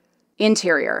the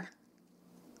interior?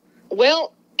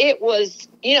 Well, it was,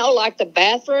 like the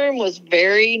bathroom was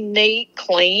very neat,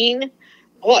 clean.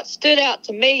 What stood out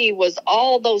to me was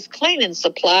all those cleaning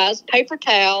supplies, paper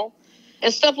towel,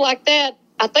 and stuff like that.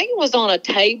 I think it was on a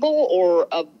table or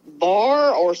a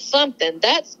bar or something.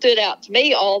 That stood out to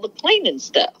me, all the cleaning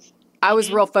stuff. I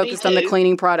was real focused on the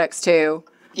cleaning products, too.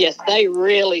 Yes, they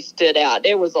really stood out.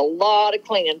 There was a lot of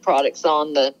cleaning products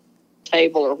on the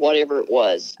table or whatever it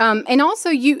was. And also,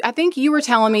 I think you were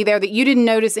telling me there that you didn't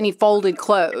notice any folded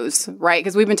clothes, right?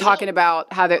 Because we've been talking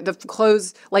about how the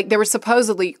clothes, like there were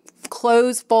supposedly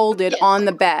clothes folded on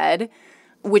the bed,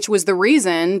 which was the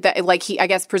reason that, like, I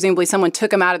guess presumably someone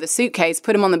took them out of the suitcase,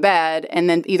 put them on the bed, and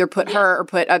then either put her or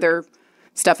put other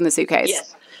stuff in the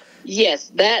suitcase.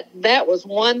 Yes, that was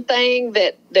one thing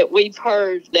that we've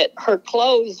heard, that her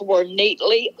clothes were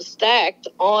neatly stacked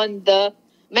on the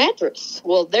mattress.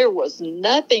 Well, there was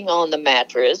nothing on the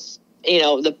mattress.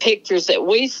 The pictures that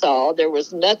we saw, there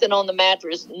was nothing on the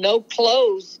mattress, no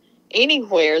clothes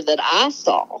anywhere that I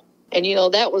saw. And,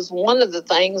 that was one of the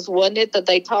things, wasn't it, that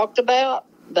they talked about?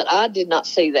 But I did not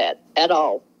see that at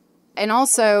all. And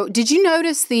also, did you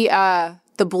notice the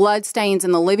blood stains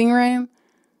in the living room?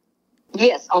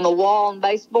 Yes, on the wall and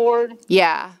baseboard.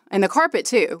 Yeah, and the carpet,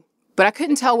 too. But I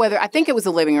couldn't tell whether, I think it was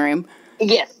the living room.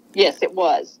 Yes, it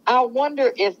was. I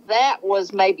wonder if that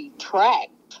was maybe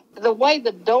tracked. The way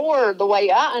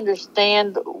I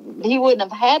understand, he wouldn't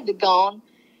have had to gone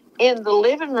in the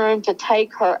living room to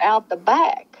take her out the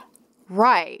back.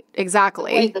 Right,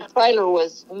 exactly. The way the trailer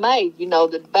was made,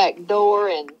 the back door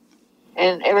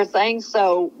and everything.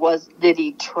 So did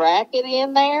he track it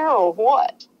in there or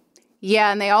what?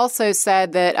 Yeah, and they also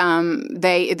said that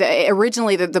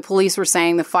originally the police were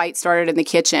saying the fight started in the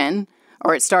kitchen,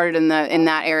 or it started in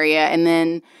that area, and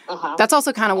then that's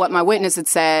also kind of what my witness had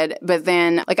said. But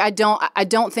then, like, I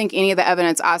don't think any of the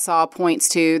evidence I saw points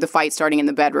to the fight starting in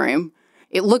the bedroom.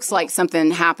 It looks like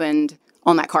something happened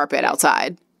on that carpet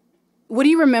outside. What do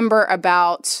you remember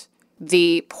about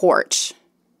the porch?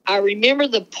 I remember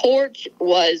the porch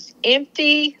was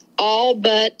empty, all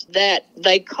but that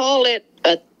they call it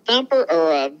a thumper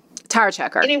or a tire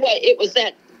checker. Anyway, it was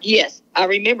that. Yes, I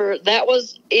remember that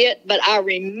was it, but I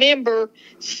remember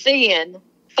seeing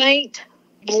faint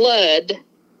blood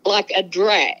like a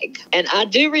drag. And I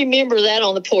do remember that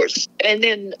on the porch. And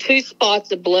then 2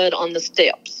 spots of blood on the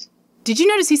steps. Did you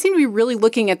notice he seemed to be really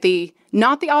looking at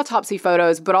not the autopsy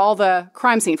photos, but all the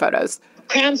crime scene photos?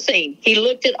 Crime scene. He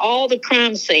looked at all the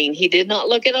crime scene. He did not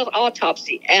look at an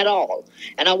autopsy at all.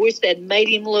 And I wish they'd made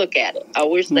him look at it. I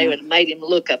wish they would have made him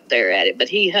look up there at it. But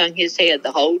he hung his head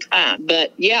the whole time.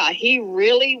 But, yeah, he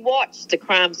really watched the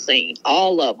crime scene,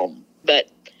 all of them. But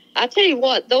I tell you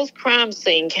what, those crime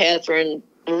scenes, Catherine,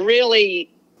 really,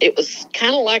 it was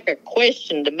kind of like a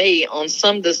question to me on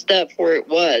some of the stuff where it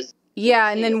was. Yeah,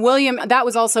 and then William, that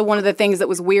was also one of the things that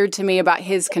was weird to me about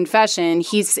his confession.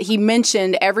 He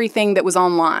mentioned everything that was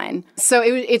online. So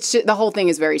it's just, the whole thing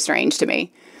is very strange to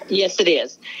me. Yes, it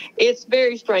is. It's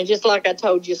very strange. Just like I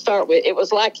told you to start with, it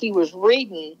was like he was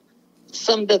reading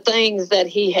some of the things that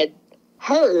he had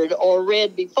heard or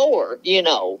read before,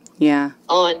 Yeah.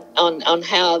 On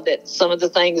how that some of the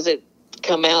things that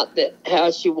come out, that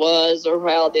how she was or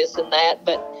how this and that.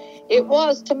 But it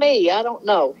was, to me, I don't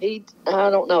know. I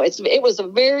don't know. It was a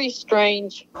very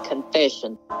strange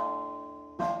confession.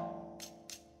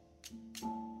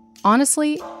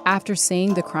 Honestly, after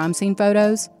seeing the crime scene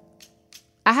photos,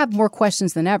 I have more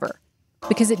questions than ever,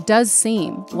 because it does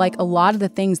seem like a lot of the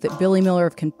things that Billy Miller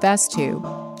have confessed to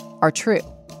are true.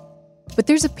 But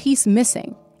there's a piece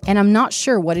missing, and I'm not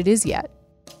sure what it is yet.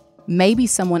 Maybe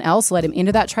someone else let him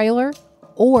into that trailer,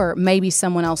 or maybe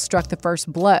someone else struck the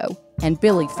first blow and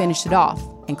Billy finished it off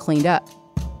and cleaned up.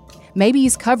 Maybe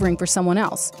he's covering for someone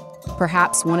else.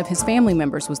 Perhaps one of his family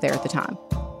members was there at the time.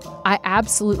 I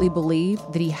absolutely believe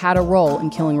that he had a role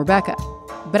in killing Rebecca,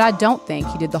 but I don't think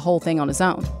he did the whole thing on his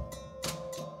own.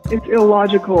 It's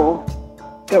illogical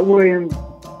that William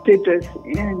did this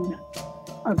in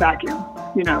a vacuum,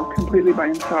 completely by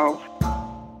himself.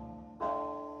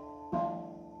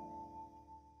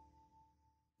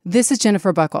 This is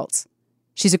Jennifer Buchholz.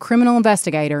 She's a criminal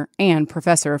investigator and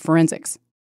professor of forensics.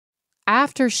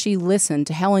 After she listened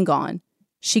to Helen Gone,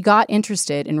 she got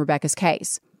interested in Rebecca's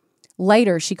case.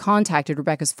 Later, she contacted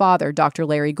Rebecca's father, Dr.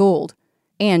 Larry Gould,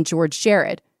 and George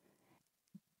Jared.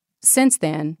 Since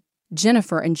then,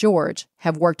 Jennifer and George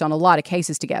have worked on a lot of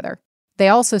cases together. They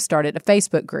also started a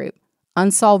Facebook group,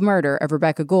 Unsolved Murder of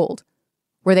Rebecca Gould,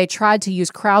 where they tried to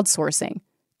use crowdsourcing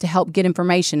to help get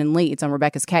information and leads on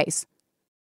Rebecca's case.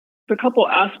 A couple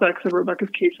aspects of Rebecca's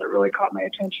case that really caught my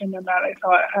attention and that I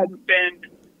thought hadn't been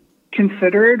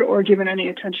considered or given any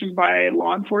attention by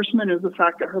law enforcement is the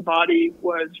fact that her body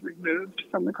was removed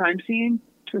from the crime scene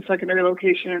to a secondary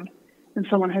location and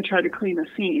someone had tried to clean the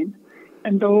scene.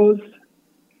 And those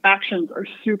actions are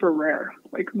super rare.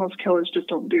 Like, most killers just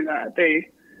don't do that. They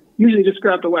usually just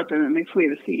grab the weapon and they flee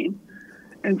the scene.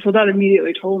 And so that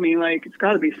immediately told me, it's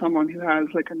got to be someone who has,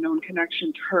 a known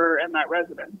connection to her and that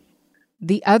residence.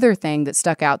 The other thing that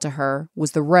stuck out to her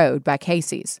was the road by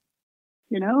Casey's.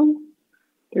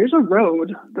 There's a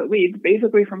road that leads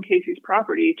basically from Casey's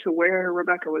property to where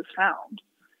Rebecca was found.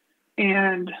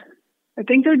 And I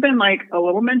think there'd been a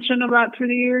little mention of that through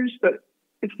the years, but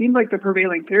it seemed like the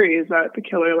prevailing theory is that the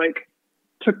killer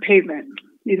took pavement,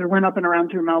 either went up and around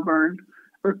through Melbourne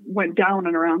or went down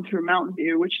and around through Mountain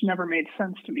View, which never made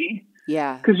sense to me.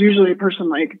 Yeah. Because usually a person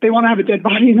they want to have a dead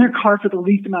body in their car for the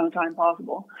least amount of time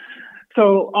possible.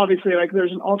 So obviously,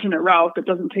 there's an alternate route that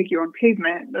doesn't take you on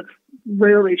pavement that's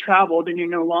rarely traveled, and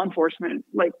law enforcement,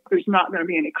 there's not going to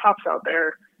be any cops out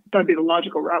there. That'd be the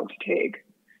logical route to take.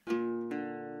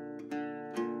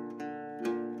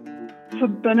 So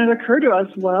then it occurred to us,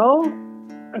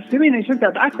 assuming they took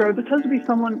that back road, this has to be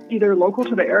someone either local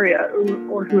to the area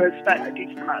or who has spent a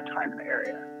decent amount of time in the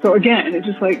area. So again, it's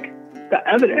just the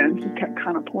evidence kept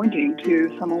kind of pointing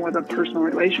to someone with a personal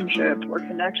relationship or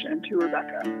connection to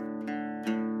Rebecca.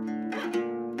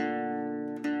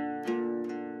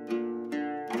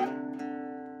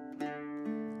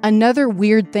 Another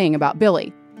weird thing about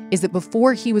Billy is that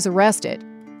before he was arrested,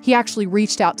 he actually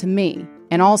reached out to me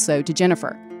and also to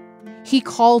Jennifer. He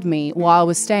called me while I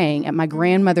was staying at my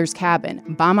grandmother's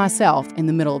cabin by myself in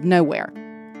the middle of nowhere.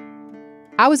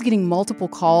 I was getting multiple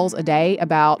calls a day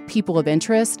about people of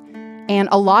interest, and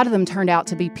a lot of them turned out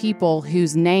to be people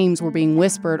whose names were being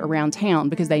whispered around town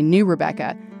because they knew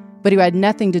Rebecca, but who had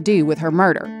nothing to do with her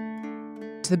murder.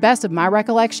 To the best of my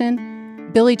recollection,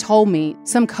 Billy told me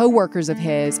some coworkers of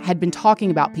his had been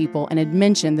talking about people and had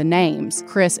mentioned the names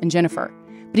Chris and Jennifer.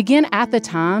 But again, at the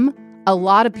time, a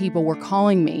lot of people were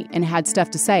calling me and had stuff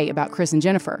to say about Chris and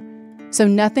Jennifer. So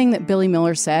nothing that Billy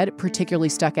Miller said particularly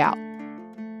stuck out.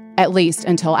 At least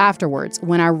until afterwards,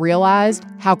 when I realized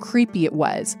how creepy it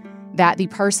was that the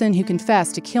person who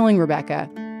confessed to killing Rebecca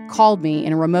called me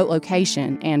in a remote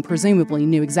location and presumably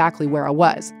knew exactly where I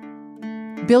was.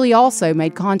 Billy also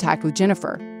made contact with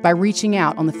Jennifer by reaching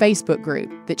out on the Facebook group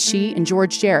that she and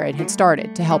George Jared had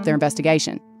started to help their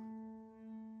investigation.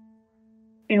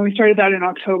 And we started that in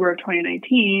October of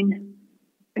 2019.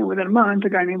 And within a month, a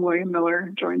guy named William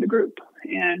Miller joined the group.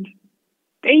 And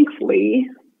thankfully,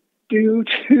 due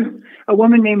to a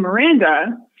woman named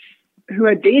Miranda, who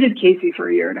had dated Casey for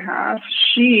a year and a half,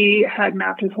 she had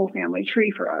mapped his whole family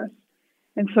tree for us.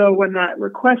 And so when that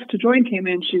request to join came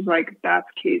in, she's like, that's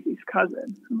Casey's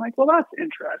cousin. I'm like, well, that's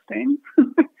interesting.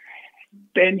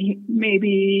 Then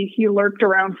he lurked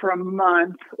around for a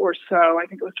month or so. I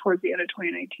think it was towards the end of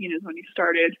 2019 is when he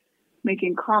started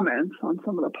making comments on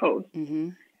some of the posts. Mm-hmm.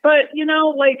 But,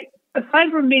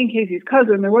 aside from being Casey's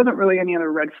cousin, there wasn't really any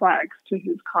other red flags to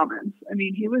his comments. I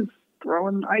mean, he was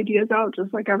throwing ideas out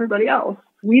just like everybody else.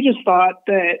 We just thought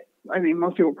that,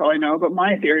 most people probably know, but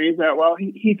my theory is that, well,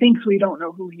 he thinks we don't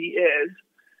know who he is.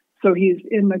 So he's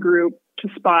in the group to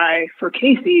spy for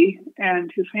Casey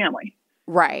and his family.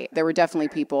 Right. There were definitely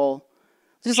people,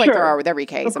 just like there are with every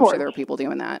case. I'm sure there were people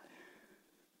doing that.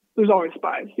 There's always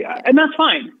spies, yeah. And that's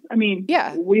fine.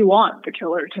 We want the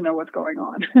killer to know what's going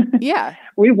on. Yeah.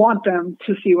 We want them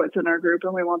to see what's in our group,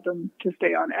 and we want them to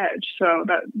stay on edge. So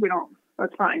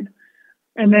that's fine.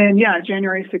 And then,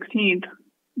 January 16th,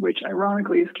 which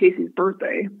ironically is Casey's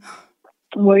birthday,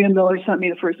 William Miller sent me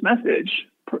the first message,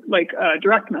 a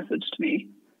direct message to me.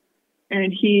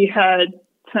 And he had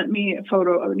sent me a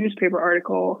photo of a newspaper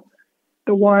article,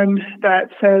 the one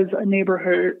that says a neighbor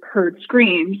heard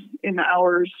screams in the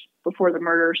hours before the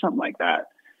murder or something like that.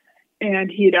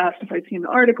 And he'd asked if I'd seen the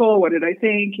article, what did I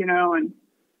think, and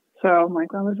so I'm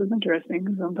like, well, this is interesting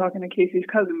because I'm talking to Casey's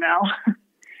cousin now.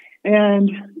 And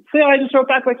so I just wrote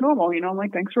back like normal, I'm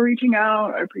like, thanks for reaching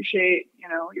out. I appreciate,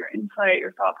 your insight,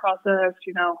 your thought process.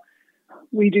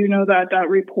 We do know that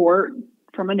report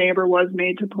from a neighbor was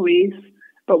made to police,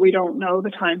 but we don't know the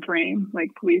time frame.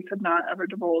 Like, police have not ever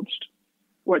divulged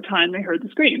what time they heard the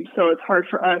scream. So it's hard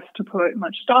for us to put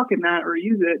much stock in that or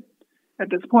use it at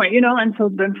this point, and so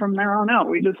then from there on out,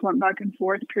 we just went back and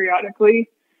forth periodically,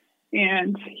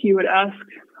 and he would ask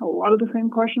a lot of the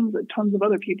same questions that tons of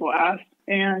other people asked.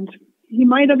 And he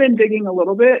might have been digging a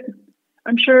little bit,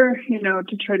 I'm sure,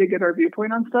 to try to get our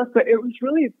viewpoint on stuff, but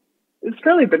it's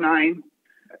fairly benign.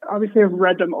 Obviously, I've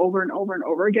read them over and over and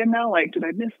over again now. Like, did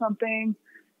I miss something?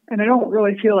 And I don't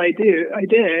really feel I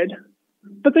did.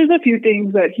 But there's a few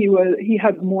things that he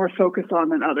had more focus on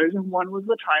than others, and one was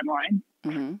the timeline.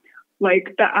 Mm-hmm.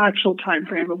 Like the actual time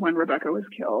frame of when Rebecca was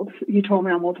killed. He told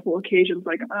me on multiple occasions,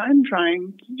 like, I'm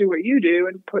trying to do what you do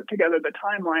and put together the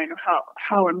timeline of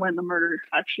how and when the murder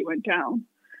actually went down.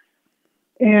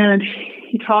 And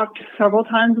he talked several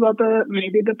times about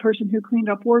maybe the person who cleaned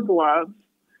up wore gloves.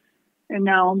 And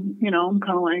now, I'm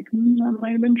kind of like, that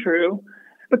might have been true.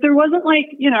 But there wasn't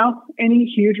any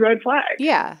huge red flags.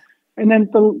 Yeah. And then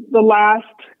the last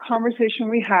conversation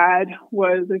we had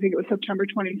was, I think it was September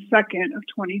 22nd of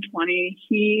 2020.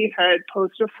 He had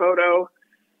posted a photo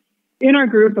in our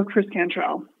group of Chris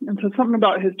Cantrell. And so something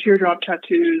about his teardrop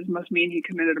tattoos must mean he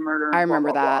committed a murder. I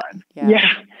remember that.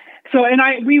 Yeah. So,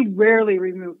 we rarely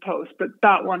remove posts, but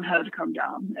that one had to come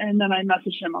down. And then I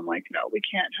messaged him. I'm like, no, we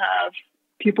can't have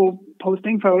people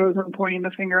posting photos and pointing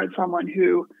the finger at someone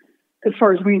who, as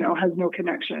far as we know, has no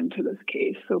connection to this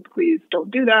case. So please don't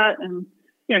do that. And,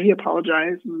 he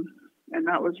apologized. And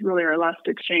that was really our last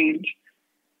exchange,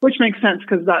 which makes sense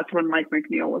because that's when Mike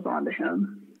McNeil was on to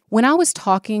him. When I was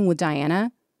talking with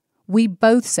Diana, we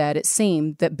both said it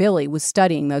seemed that Billy was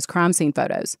studying those crime scene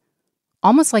photos,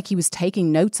 almost like he was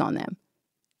taking notes on them.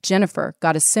 Jennifer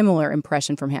got a similar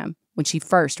impression from him when she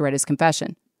first read his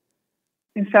confession.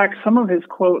 In fact, some of his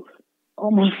quotes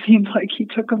almost seemed like he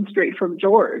took them straight from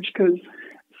George, because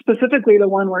specifically the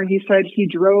one where he said he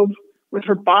drove with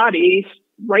her body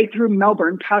right through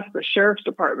Melbourne past the sheriff's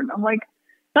department. I'm like,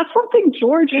 that's something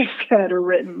George has said or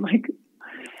written.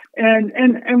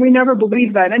 And we never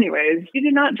believed that anyways. You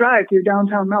did not drive through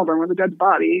downtown Melbourne with a dead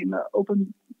body in the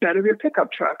open bed of your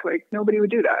pickup truck. Like, nobody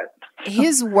would do that.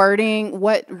 His wording,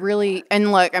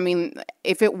 and look,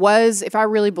 if I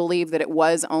really believed that it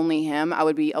was only him, I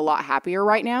would be a lot happier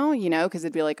right now, because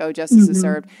it'd be like, oh, justice is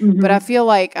served. Mm-hmm. But I feel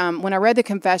like when I read the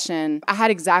confession, I had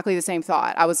exactly the same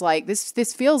thought. I was like,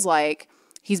 this feels like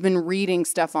he's been reading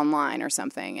stuff online or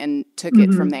something and took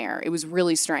it from there. It was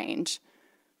really strange.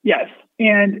 Yes.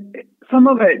 And some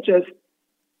of it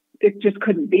just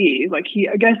couldn't be. Like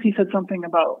I guess he said something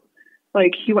about,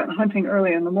 like, he went hunting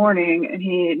early in the morning and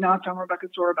he knocked on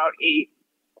Rebecca's door about 8.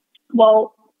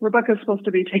 Well, Rebecca's supposed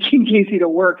to be taking Casey to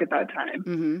work at that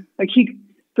time.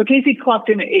 So Casey clocked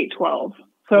in at 8:12.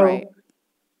 So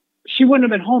she wouldn't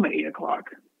have been home at 8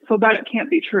 o'clock. So that can't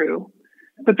be true.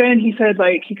 But then he said,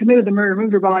 like, he committed the murder,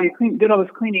 moved her body, did all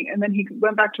this cleaning, and then he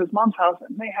went back to his mom's house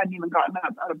and they hadn't even gotten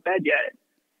up out of bed yet.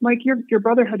 Like, your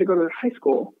brother had to go to high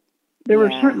school. They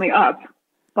were certainly up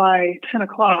by 10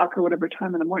 o'clock or whatever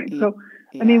time in the morning. So,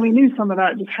 I mean, we knew some of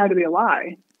that just had to be a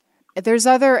lie. There's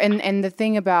and the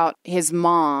thing about his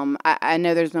mom, I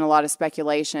know there's been a lot of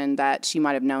speculation that she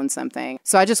might have known something.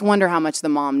 So I just wonder how much the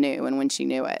mom knew and when she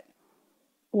knew it.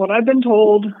 What I've been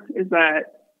told is that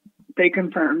they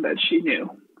confirmed that she knew.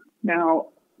 Now,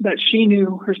 that she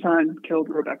knew her son killed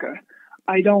Rebecca.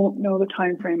 I don't know the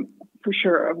time frame for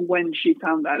sure of when she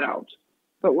found that out.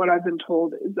 But what I've been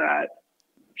told is that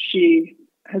she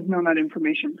has known that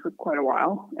information for quite a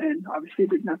while and obviously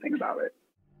did nothing about it.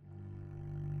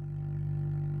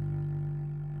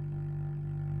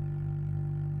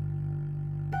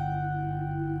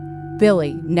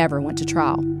 Billy never went to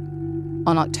trial.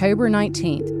 On October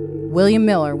 19th, William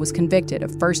Miller was convicted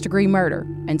of first-degree murder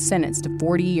and sentenced to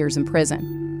 40 years in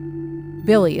prison.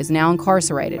 Billy is now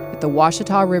incarcerated at the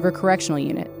Ouachita River Correctional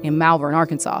Unit in Malvern,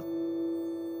 Arkansas.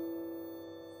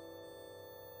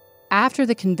 After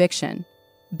the conviction,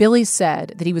 Billy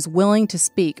said that he was willing to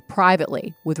speak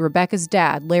privately with Rebecca's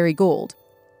dad, Larry Gould,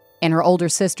 and her older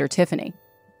sister, Tiffany.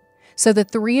 So the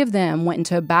three of them went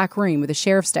into a back room of the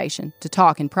sheriff's station to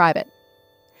talk in private.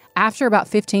 After about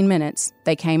 15 minutes,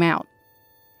 they came out.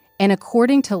 And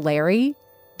according to Larry,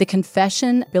 the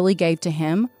confession Billy gave to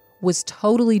him was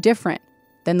totally different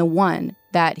than the one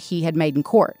that he had made in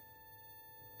court.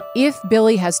 If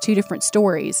Billy has two different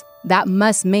stories, that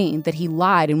must mean that he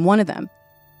lied in one of them.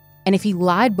 And if he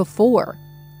lied before,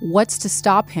 what's to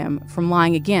stop him from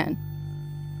lying again?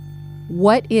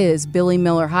 What is Billy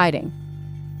Miller hiding?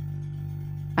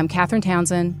 I'm Catherine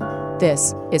Townsend.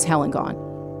 This is Hell and Gone.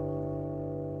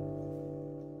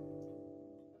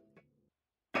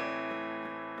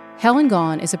 Hell and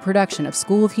Gone is a production of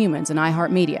School of Humans and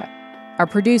iHeartMedia. Our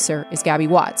producer is Gabby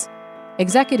Watts.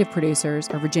 Executive producers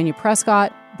are Virginia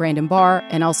Prescott, Brandon Barr,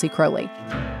 and Elsie Crowley.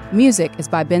 Music is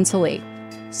by Ben Salee.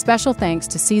 Special thanks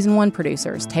to Season 1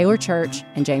 producers Taylor Church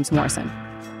and James Morrison.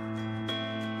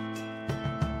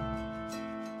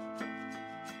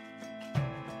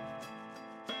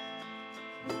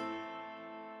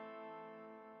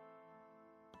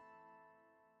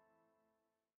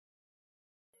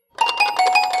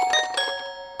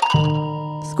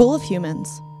 School of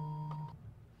Humans.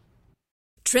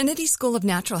 Trinity School of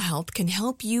Natural Health can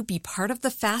help you be part of the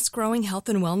fast-growing health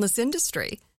and wellness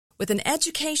industry. With an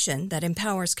education that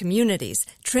empowers communities,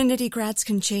 Trinity grads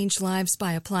can change lives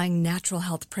by applying natural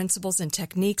health principles and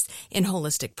techniques in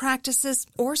holistic practices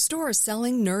or stores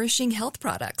selling nourishing health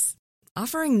products.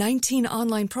 Offering 19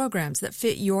 online programs that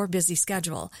fit your busy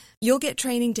schedule, you'll get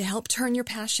training to help turn your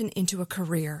passion into a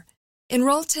career.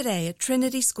 Enroll today at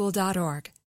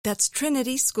trinityschool.org. That's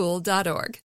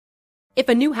trinityschool.org. If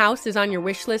a new house is on your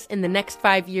wish list in the next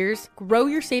 5 years, grow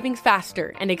your savings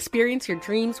faster and experience your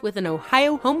dreams with an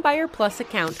Ohio Homebuyer Plus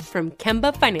account from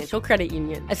Kemba Financial Credit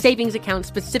Union. A savings account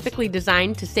specifically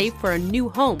designed to save for a new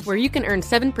home where you can earn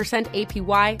 7%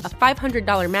 APY, a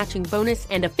 $500 matching bonus,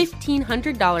 and a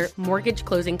 $1,500 mortgage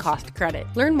closing cost credit.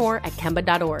 Learn more at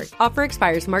Kemba.org. Offer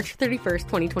expires March 31st,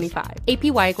 2025.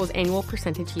 APY equals annual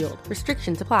percentage yield.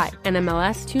 Restrictions apply.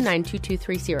 NMLS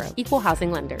 292230. Equal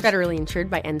housing lender. Federally insured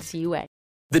by NCUA.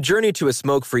 The journey to a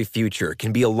smoke-free future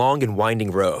can be a long and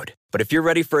winding road, but if you're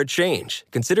ready for a change,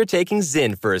 consider taking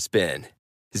Zyn for a spin.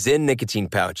 Zyn nicotine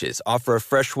pouches offer a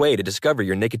fresh way to discover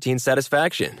your nicotine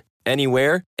satisfaction.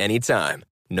 Anywhere, anytime.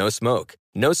 No smoke,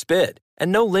 no spit,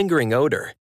 and no lingering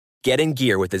odor. Get in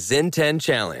gear with the Zyn 10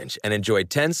 Challenge and enjoy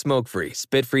 10 smoke-free,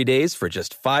 spit-free days for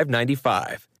just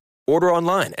 $5.95. Order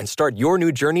online and start your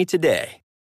new journey today.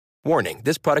 Warning,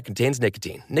 this product contains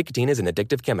nicotine. Nicotine is an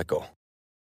addictive chemical.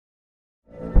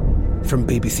 From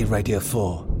BBC Radio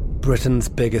 4, Britain's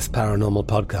biggest paranormal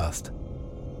podcast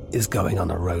is going on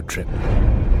a road trip.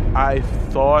 I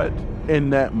thought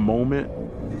in that moment,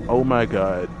 oh my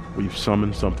God, we've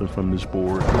summoned something from this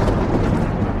board.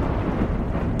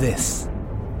 This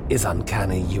is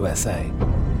Uncanny USA.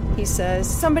 He says,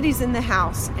 somebody's in the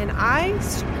house, and I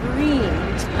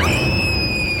screamed.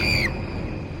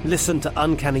 Listen to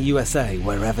Uncanny USA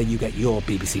wherever you get your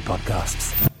BBC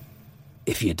podcasts,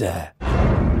 if you dare.